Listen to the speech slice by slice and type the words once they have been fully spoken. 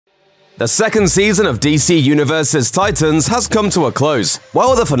The second season of DC Universe's Titans has come to a close.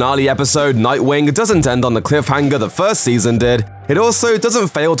 While the finale episode, Nightwing, doesn't end on the cliffhanger the first season did, it also doesn't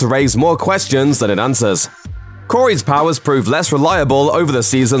fail to raise more questions than it answers. Kory's powers prove less reliable over the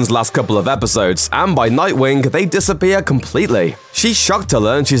season's last couple of episodes, and by Nightwing, they disappear completely. She's shocked to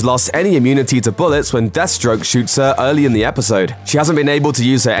learn she's lost any immunity to bullets when Deathstroke shoots her early in the episode. She hasn't been able to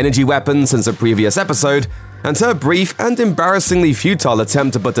use her energy weapon since a previous episode, and her brief and embarrassingly futile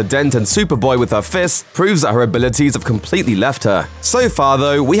attempt to put a dent in Superboy with her fists proves that her abilities have completely left her. So far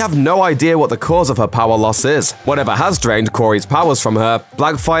though, we have no idea what the cause of her power loss is. Whatever has drained Kory's powers from her,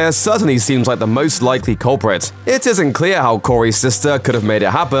 Blackfire certainly seems like the most likely culprit. It isn't clear how Kory's sister could have made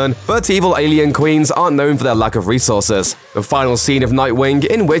it happen, but evil alien queens aren't known for their lack of resources. The final scene of Nightwing,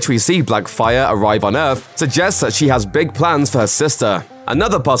 in which we see Blackfire arrive on Earth, suggests that she has big plans for her sister.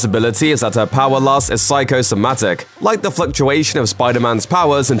 Another possibility is that her power loss is psychosomatic, like the fluctuation of Spider-Man's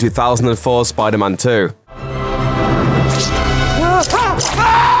powers in 2004's Spider-Man 2.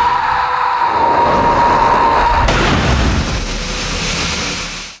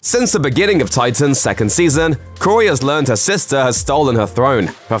 Since the beginning of Titans' second season, Kory has learned her sister has stolen her throne,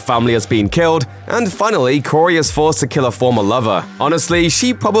 her family has been killed, and finally, Kory is forced to kill a former lover. Honestly,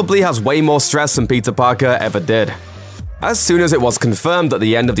 she probably has way more stress than Peter Parker ever did. As soon as it was confirmed at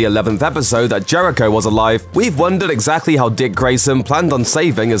the end of the 11th episode that Jericho was alive, we've wondered exactly how Dick Grayson planned on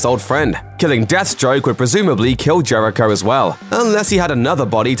saving his old friend. Killing Deathstroke would presumably kill Jericho as well, unless he had another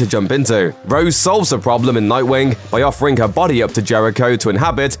body to jump into. Rose solves the problem in Nightwing by offering her body up to Jericho to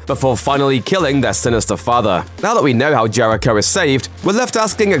inhabit before finally killing their sinister father. Now that we know how Jericho is saved, we're left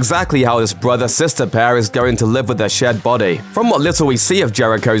asking exactly how this brother-sister pair is going to live with their shared body. From what little we see of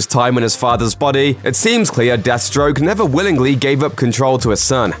Jericho's time in his father's body, it seems clear Deathstroke never willingly gave up control to his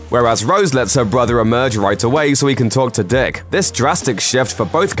son, whereas Rose lets her brother emerge right away so he can talk to Dick. This drastic shift for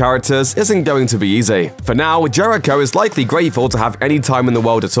both characters isn't going to be easy. For now, Jericho is likely grateful to have any time in the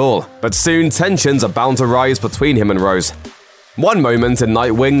world at all, but soon tensions are bound to rise between him and Rose. One moment in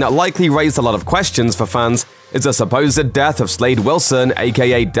Nightwing that likely raised a lot of questions for fans is the supposed death of Slade Wilson,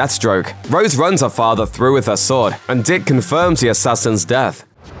 aka Deathstroke. Rose runs her father through with her sword, and Dick confirms the assassin's death.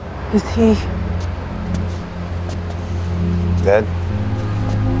 Is he dead?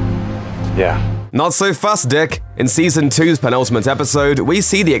 Yeah. Not so fast, Dick. In Season 2's penultimate episode, we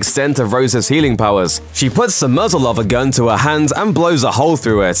see the extent of Rose's healing powers. She puts the muzzle of a gun to her hand and blows a hole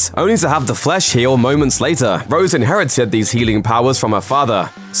through it, only to have the flesh heal moments later. Rose inherited these healing powers from her father,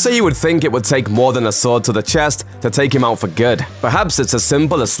 so you would think it would take more than a sword to the chest to take him out for good. Perhaps it's as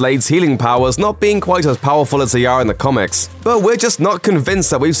simple as Slade's healing powers not being quite as powerful as they are in the comics. But we're just not convinced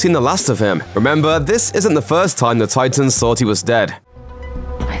that we've seen the last of him. Remember, this isn't the first time the Titans thought he was dead.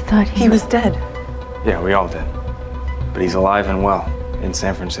 I thought he was dead. Yeah, we all did. But he's alive and well in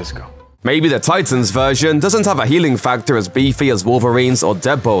San Francisco. Maybe the Titans version doesn't have a healing factor as beefy as Wolverine's or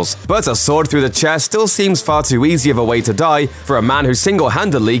Deadpool's, but a sword through the chest still seems far too easy of a way to die for a man who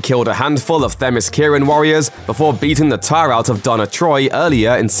single-handedly killed a handful of Themysciran warriors before beating the tar out of Donna Troy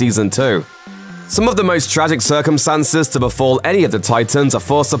earlier in Season 2. Some of the most tragic circumstances to befall any of the Titans are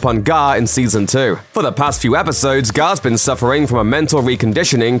forced upon Gar in Season 2. For the past few episodes, Gar's been suffering from a mental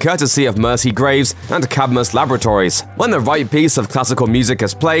reconditioning courtesy of Mercy Graves and Cadmus Laboratories. When the right piece of classical music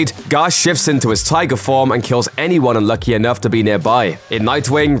is played, Gar shifts into his tiger form and kills anyone unlucky enough to be nearby. In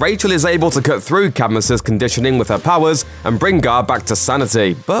Nightwing, Rachel is able to cut through Cadmus's conditioning with her powers and bring Gar back to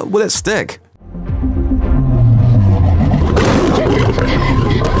sanity, but will it stick?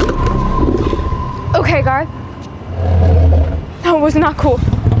 Okay, Gar. That was not cool.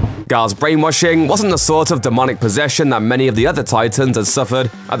 Gar's brainwashing wasn't the sort of demonic possession that many of the other Titans had suffered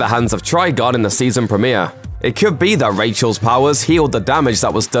at the hands of Trigon in the season premiere. It could be that Rachel's powers healed the damage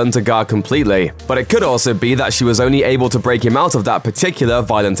that was done to Gar completely, but it could also be that she was only able to break him out of that particular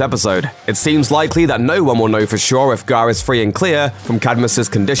violent episode. It seems likely that no one will know for sure if Gar is free and clear from Cadmus's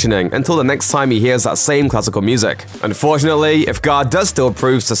conditioning until the next time he hears that same classical music. Unfortunately, if Gar does still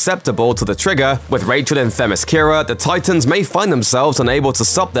prove susceptible to the trigger, with Rachel and Themyscira, the Titans may find themselves unable to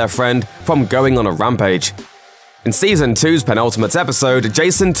stop their friend from going on a rampage. In Season 2's penultimate episode,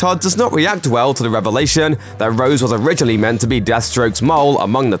 Jason Todd does not react well to the revelation that Rose was originally meant to be Deathstroke's mole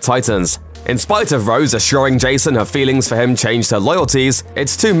among the Titans. In spite of Rose assuring Jason her feelings for him changed her loyalties,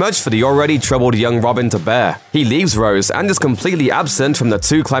 it's too much for the already troubled young Robin to bear. He leaves Rose and is completely absent from the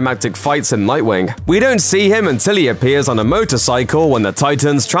two climactic fights in Nightwing. We don't see him until he appears on a motorcycle when the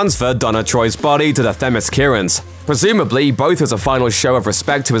Titans transfer Donna Troy's body to the Themyscirans. Presumably, both as a final show of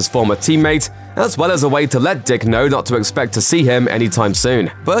respect to his former teammate, as well as a way to let Dick know not to expect to see him anytime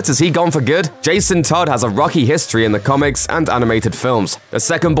soon. But is he gone for good? Jason Todd has a rocky history in the comics and animated films. The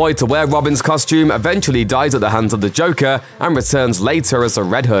second boy to wear Robin's costume eventually dies at the hands of the Joker and returns later as a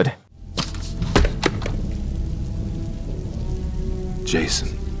Red Hood.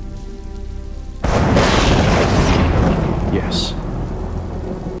 Jason. Yes.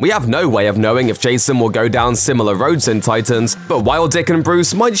 We have no way of knowing if Jason will go down similar roads in Titans, but while Dick and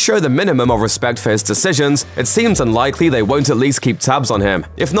Bruce might show the minimum of respect for his decisions, it seems unlikely they won't at least keep tabs on him,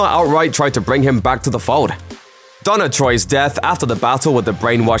 if not outright try to bring him back to the fold. Donna Troy's death after the battle with the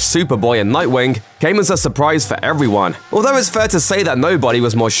brainwashed Superboy and Nightwing came as a surprise for everyone, although it's fair to say that nobody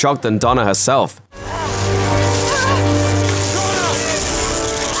was more shocked than Donna herself.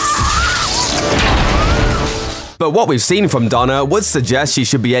 But what we've seen from Donna would suggest she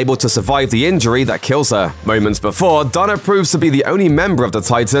should be able to survive the injury that kills her. Moments before, Donna proves to be the only member of the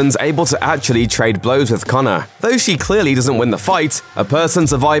Titans able to actually trade blows with Connor. Though she clearly doesn't win the fight, a person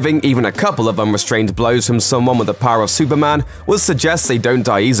surviving even a couple of unrestrained blows from someone with the power of Superman would suggest they don't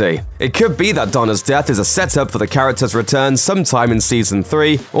die easy. It could be that Donna's death is a setup for the character's return sometime in Season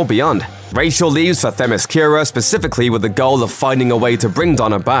 3 or beyond. Rachel leaves for Themyscira specifically with the goal of finding a way to bring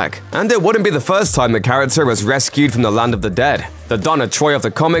Donna back, and it wouldn't be the first time the character was rescued from the land of the dead. The Donna Troy of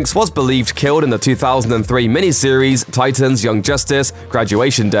the comics was believed killed in the 2003 miniseries Titans Young Justice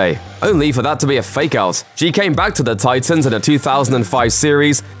Graduation Day, only for that to be a fake-out. She came back to the Titans in a 2005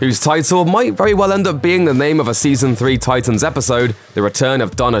 series whose title might very well end up being the name of a Season 3 Titans episode, The Return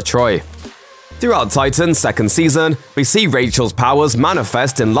of Donna Troy. Throughout Titans' second season, we see Rachel's powers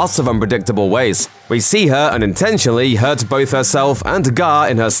manifest in lots of unpredictable ways. We see her unintentionally hurt both herself and Gar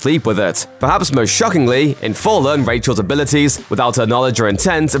in her sleep with it. Perhaps most shockingly, in Fallen, Rachel's abilities, without her knowledge or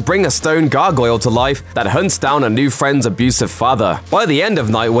intent, bring a stone gargoyle to life that hunts down a new friend's abusive father. By the end of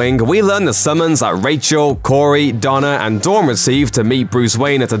Nightwing, we learn the summons that Rachel, Kory, Donna, and Dawn received to meet Bruce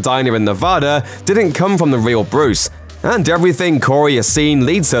Wayne at a diner in Nevada didn't come from the real Bruce. And everything Kory has seen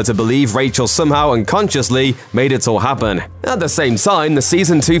leads her to believe Rachel somehow unconsciously made it all happen. At the same time, the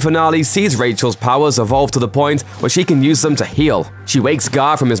Season 2 finale sees Rachel's powers evolve to the point where she can use them to heal. She wakes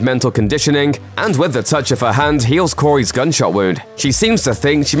Gar from his mental conditioning, and with the touch of her hand heals Kory's gunshot wound. She seems to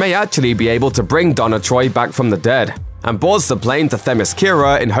think she may actually be able to bring Donna Troy back from the dead, and boards the plane to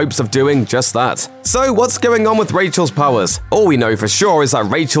Themyscira in hopes of doing just that. So what's going on with Rachel's powers? All we know for sure is that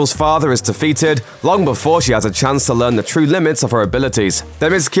Rachel's father is defeated long before she has a chance to learn the true limits of her abilities.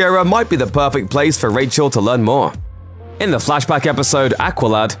 Themyscira might be the perfect place for Rachel to learn more. In the flashback episode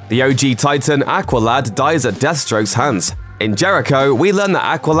Aqualad, the OG Titan Aqualad dies at Deathstroke's hands. In Jericho, we learn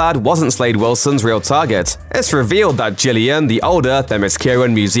that Aqualad wasn't Slade Wilson's real target. It's revealed that Jillian, the older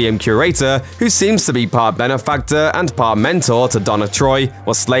Themysciran museum curator, who seems to be part benefactor and part mentor to Donna Troy,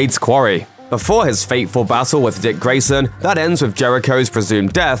 was Slade's quarry. Before his fateful battle with Dick Grayson that ends with Jericho's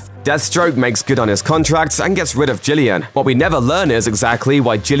presumed death, Deathstroke makes good on his contracts and gets rid of Jillian. What we never learn is exactly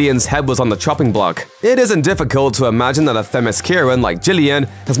why Jillian's head was on the chopping block. It isn't difficult to imagine that a Themysciran like Jillian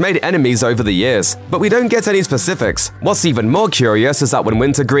has made enemies over the years, but we don't get any specifics. What's even more curious is that when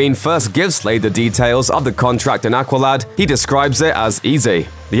Wintergreen first gives Slade the details of the contract in Aqualad, he describes it as easy.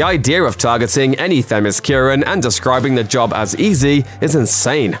 The idea of targeting any Themysciran and describing the job as easy is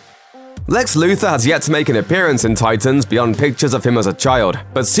insane. Lex Luthor has yet to make an appearance in Titans beyond pictures of him as a child,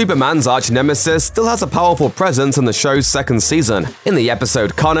 but Superman's arch-nemesis still has a powerful presence in the show's second season. In the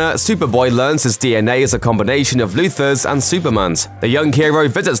episode Connor, Superboy learns his DNA is a combination of Luthor's and Superman's. The young hero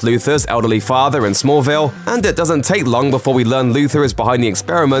visits Luthor's elderly father in Smallville, and it doesn't take long before we learn Luthor is behind the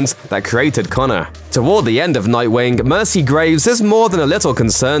experiments that created Connor. Toward the end of Nightwing, Mercy Graves is more than a little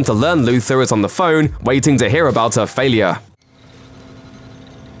concerned to learn Luthor is on the phone, waiting to hear about her failure.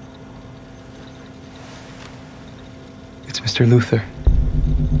 It's Mr. Luthor.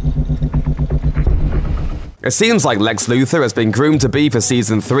 It seems like Lex Luthor has been groomed to be for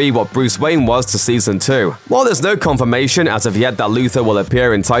Season 3 what Bruce Wayne was to Season 2. While there's no confirmation as of yet that Luthor will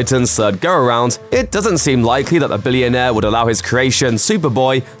appear in Titan's third go-around, it doesn't seem likely that the billionaire would allow his creation,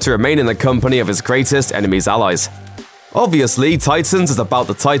 Superboy, to remain in the company of his greatest enemy's allies. Obviously, Titans is about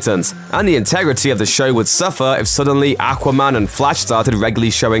the Titans, and the integrity of the show would suffer if suddenly Aquaman and Flash started regularly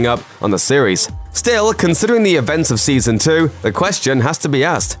showing up on the series. Still, considering the events of Season 2, the question has to be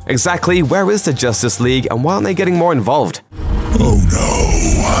asked, exactly where is the Justice League and why aren't they getting more involved? Oh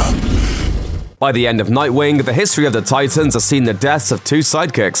no. By the end of Nightwing, the history of the Titans has seen the deaths of two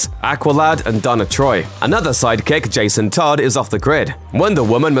sidekicks, Aqualad and Donna Troy. Another sidekick, Jason Todd, is off the grid. Wonder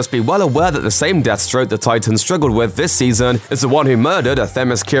Woman must be well aware that the same deathstroke the Titans struggled with this season is the one who murdered her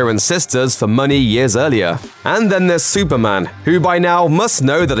Themysciran sisters for money years earlier. And then there's Superman, who by now must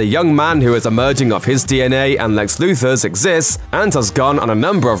know that a young man who is emerging off his DNA and Lex Luthor's exists and has gone on a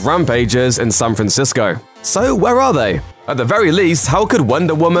number of rampages in San Francisco. So where are they? At the very least, how could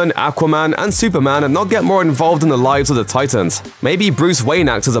Wonder Woman, Aquaman, and Superman not get more involved in the lives of the Titans? Maybe Bruce Wayne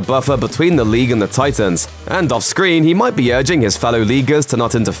acts as a buffer between the League and the Titans, and off-screen he might be urging his fellow Leaguers to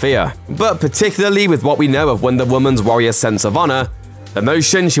not interfere. But particularly with what we know of Wonder Woman's warrior sense of honor, the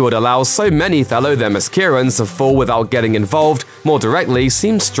notion she would allow so many fellow Themyscirans to fall without getting involved more directly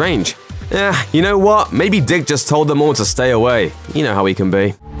seems strange. You know what? Maybe Dick just told them all to stay away. You know how he can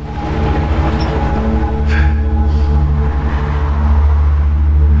be.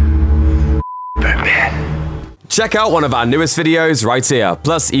 Check out one of our newest videos right here,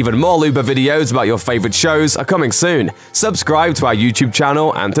 plus even more Luba videos about your favorite shows are coming soon. Subscribe to our YouTube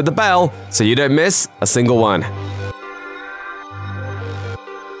channel and to the bell so you don't miss a single one.